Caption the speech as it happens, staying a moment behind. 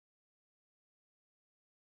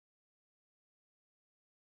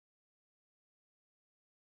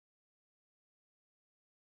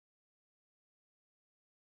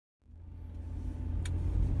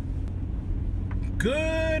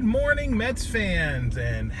Good morning, Mets fans,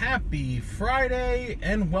 and happy Friday,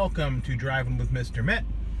 and welcome to Driving with Mr. Met.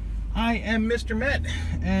 I am Mr. Met,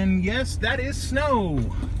 and yes, that is snow.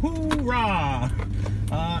 Hoorah!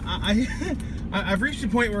 I've reached a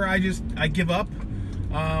point where I give up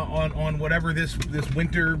on whatever this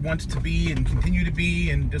winter wants to be and continue to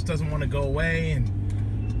be, and just doesn't want to go away. And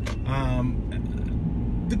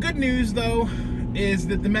the good news, though, is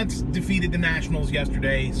that the Mets defeated the Nationals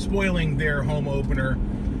yesterday, spoiling their home opener,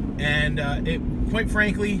 and quite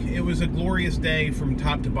frankly, it was a glorious day from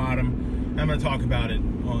top to bottom. I'm going to talk about it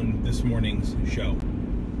on this morning's show.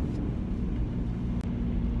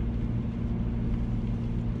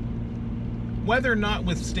 Weather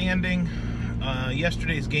notwithstanding,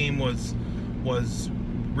 yesterday's game was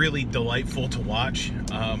really delightful to watch.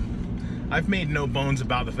 I've made no bones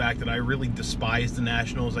about the fact that I really despise the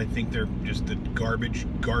Nationals. I think they're just a garbage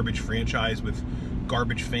franchise with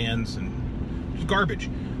garbage fans and just garbage.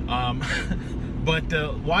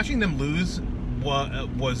 But watching them lose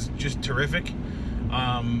was just terrific.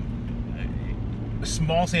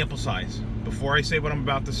 Small sample size. Before I say what I'm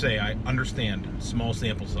about to say, I understand small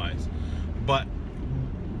sample size. But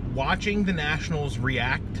watching the Nationals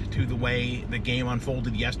react to the way the game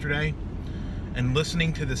unfolded yesterday, and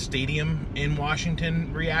listening to the stadium in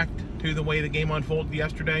Washington react to the way the game unfolded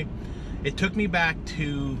yesterday, it took me back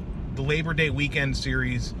to the Labor Day weekend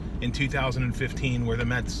series in 2015, where the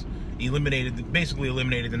Mets basically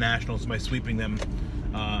eliminated the Nationals by sweeping them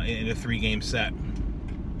in a 3-game set.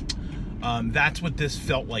 That's what this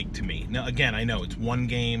felt like to me. Now, again, I know it's one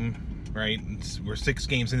game, right? We're 6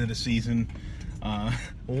 games into the season. A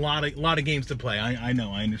lot of games to play. I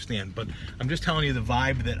know, I understand, but I'm just telling you the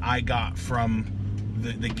vibe that I got from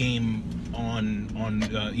the game on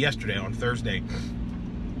yesterday, on Thursday,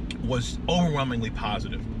 was overwhelmingly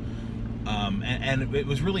positive, and it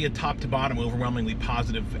was really a top to bottom overwhelmingly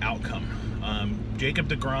positive outcome. Jacob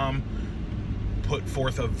deGrom put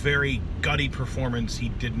forth a very gutty performance. He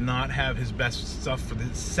did not have his best stuff for the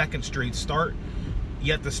 2nd straight start.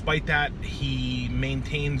 Yet, despite that, he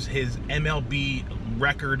maintains his MLB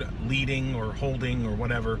record leading or holding or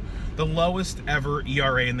whatever, the lowest ever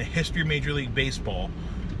ERA in the history of Major League Baseball,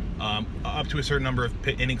 up to a certain number of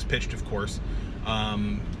innings pitched, of course,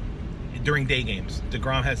 during day games.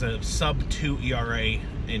 deGrom has a sub-2 ERA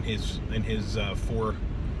in his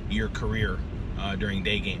 4-year career during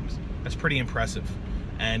day games. That's pretty impressive.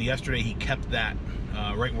 And yesterday he kept that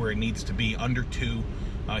right where it needs to be, under 2.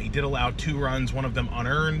 He did allow 2 runs, one of them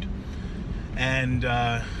unearned, and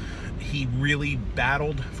he really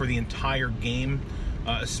battled for the entire game,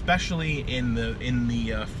 especially in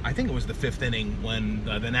the I think it was the 5th inning, when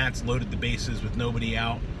the Nats loaded the bases with nobody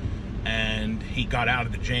out, and he got out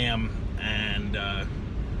of the jam. And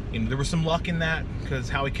there was some luck in that, because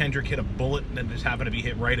Howie Kendrick hit a bullet that just happened to be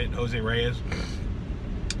hit right at Jose Reyes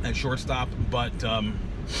at shortstop, but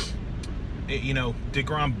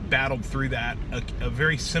deGrom battled through that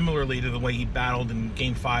very similarly to the way he battled in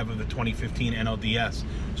Game 5 of the 2015 NLDS.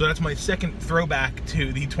 So that's my second throwback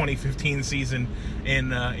to the 2015 season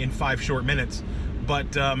in 5 short minutes.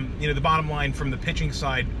 But the bottom line from the pitching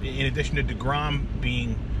side, in addition to deGrom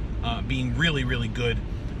being really, really good,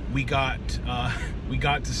 we got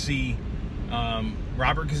to see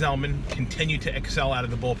Robert Gsellman continue to excel out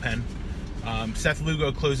of the bullpen. Seth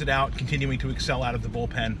Lugo close it out, continuing to excel out of the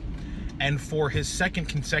bullpen. And for his 2nd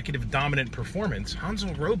consecutive dominant performance,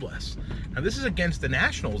 Hansel Robles. Now, this is against the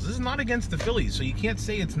Nationals. This is not against the Phillies, so you can't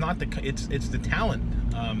say it's not it's the talent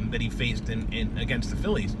that he faced in against the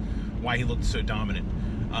Phillies, why he looked so dominant.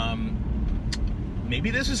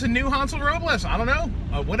 Maybe this is a new Hansel Robles. I don't know.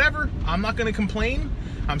 Whatever. I'm not going to complain.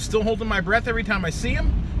 I'm still holding my breath every time I see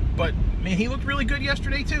him. But, man, he looked really good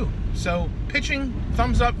yesterday, too. So, pitching,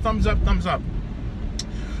 thumbs up, thumbs up, thumbs up.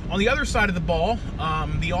 On the other side of the ball,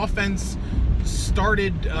 the offense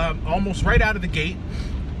started almost right out of the gate.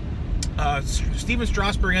 Steven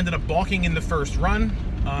Strasburg ended up balking in the 1st run.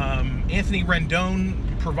 Anthony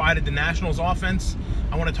Rendon provided the Nationals offense.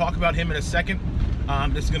 I want to talk about him in a second.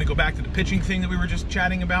 This is going to go back to the pitching thing that we were just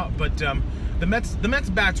chatting about. But the Mets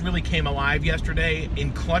bats really came alive yesterday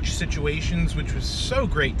in clutch situations, which was so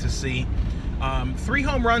great to see. 3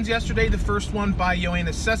 home runs yesterday. The first one by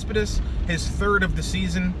Yoenis Cespedes, his 3rd of the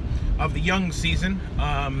season, of the young season.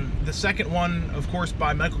 The second one, of course,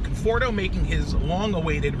 by Michael Conforto, making his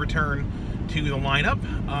long-awaited return to the lineup,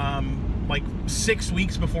 like 6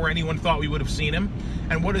 weeks before anyone thought we would have seen him.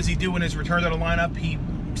 And what does he do in his return to the lineup? He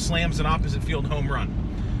slams an opposite field home run.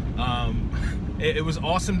 It was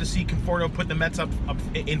awesome to see Conforto put the Mets up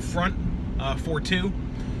in front 4-2.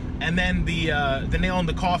 And then the nail in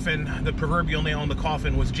the coffin, the proverbial nail in the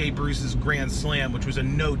coffin, was Jay Bruce's grand slam, which was a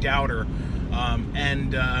no-doubter.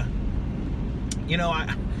 You know,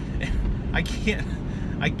 I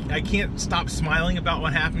can't stop smiling about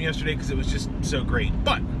what happened yesterday because it was just so great.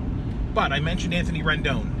 But I mentioned Anthony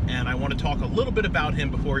Rendon, and I want to talk a little bit about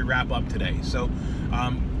him before we wrap up today. So,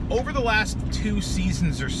 over the last 2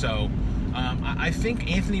 seasons or so, I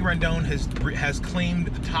think Anthony Rendon has claimed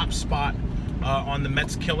the top spot on the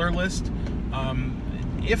Mets killer list.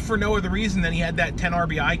 If for no other reason than he had that 10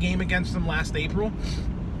 RBI game against them last April.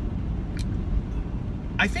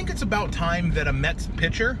 I think it's about time that a Mets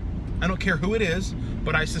pitcher, I don't care who it is,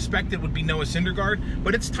 but I suspect it would be Noah Syndergaard,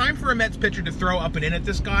 but it's time for a Mets pitcher to throw up and in at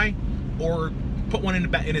this guy, or put one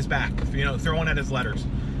in his back, you know, throw one at his letters.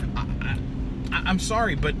 I'm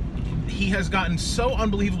sorry, but he has gotten so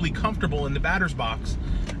unbelievably comfortable in the batter's box.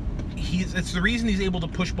 It's the reason he's able to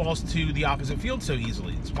push balls to the opposite field so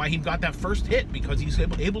easily. It's why he got that first hit, because he's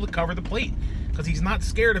able to cover the plate, because he's not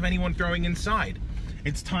scared of anyone throwing inside.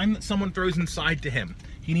 It's time that someone throws inside to him.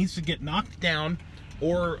 He needs to get knocked down,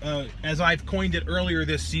 or as I've coined it earlier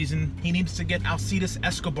this season, he needs to get Alcides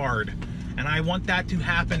Escobar'd. And I want that to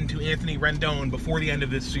happen to Anthony Rendon before the end of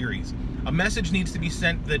this series. A message needs to be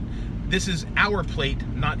sent that this is our plate,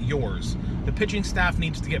 not yours. The pitching staff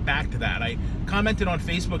needs to get back to that. I commented on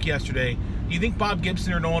Facebook yesterday, do you think Bob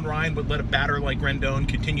Gibson or Nolan Ryan would let a batter like Rendon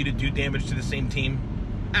continue to do damage to the same team?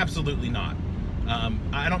 Absolutely not.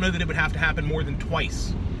 I don't know that it would have to happen more than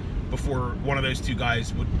twice before one of those two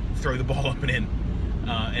guys would throw the ball up and in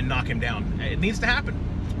and knock him down. It needs to happen.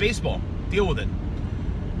 It's baseball. Deal with it.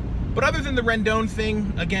 But other than the Rendon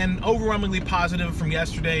thing, again, overwhelmingly positive from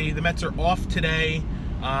yesterday. The Mets are off today.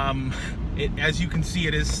 As you can see,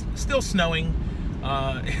 it is still snowing.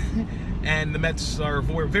 And the Mets are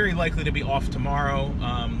very likely to be off tomorrow.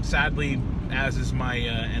 Sadly, as is my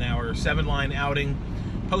and our 7-line outing,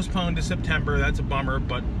 postponed to September. That's a bummer,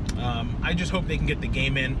 but I just hope they can get the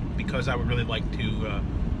game in, because I would really like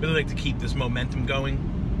to keep this momentum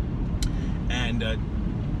going and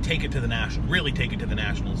take it to the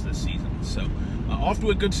Nationals this season. So off to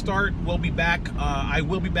a good start. We'll be back. I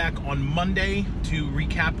will be back on Monday to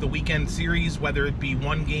recap the weekend series, whether it be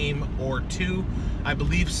 1 game or 2. I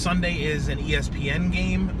believe Sunday is an ESPN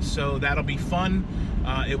game, so that'll be fun.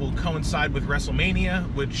 It will coincide with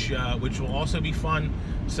WrestleMania, which will also be fun.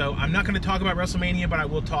 So I'm not going to talk about WrestleMania, but I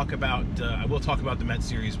will talk about the Mets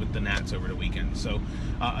series with the Nats over the weekend. So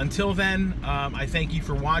until then, I thank you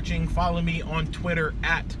for watching. Follow me on Twitter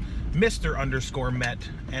at Mr_Met,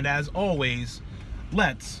 and as always,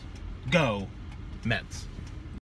 let's go Mets.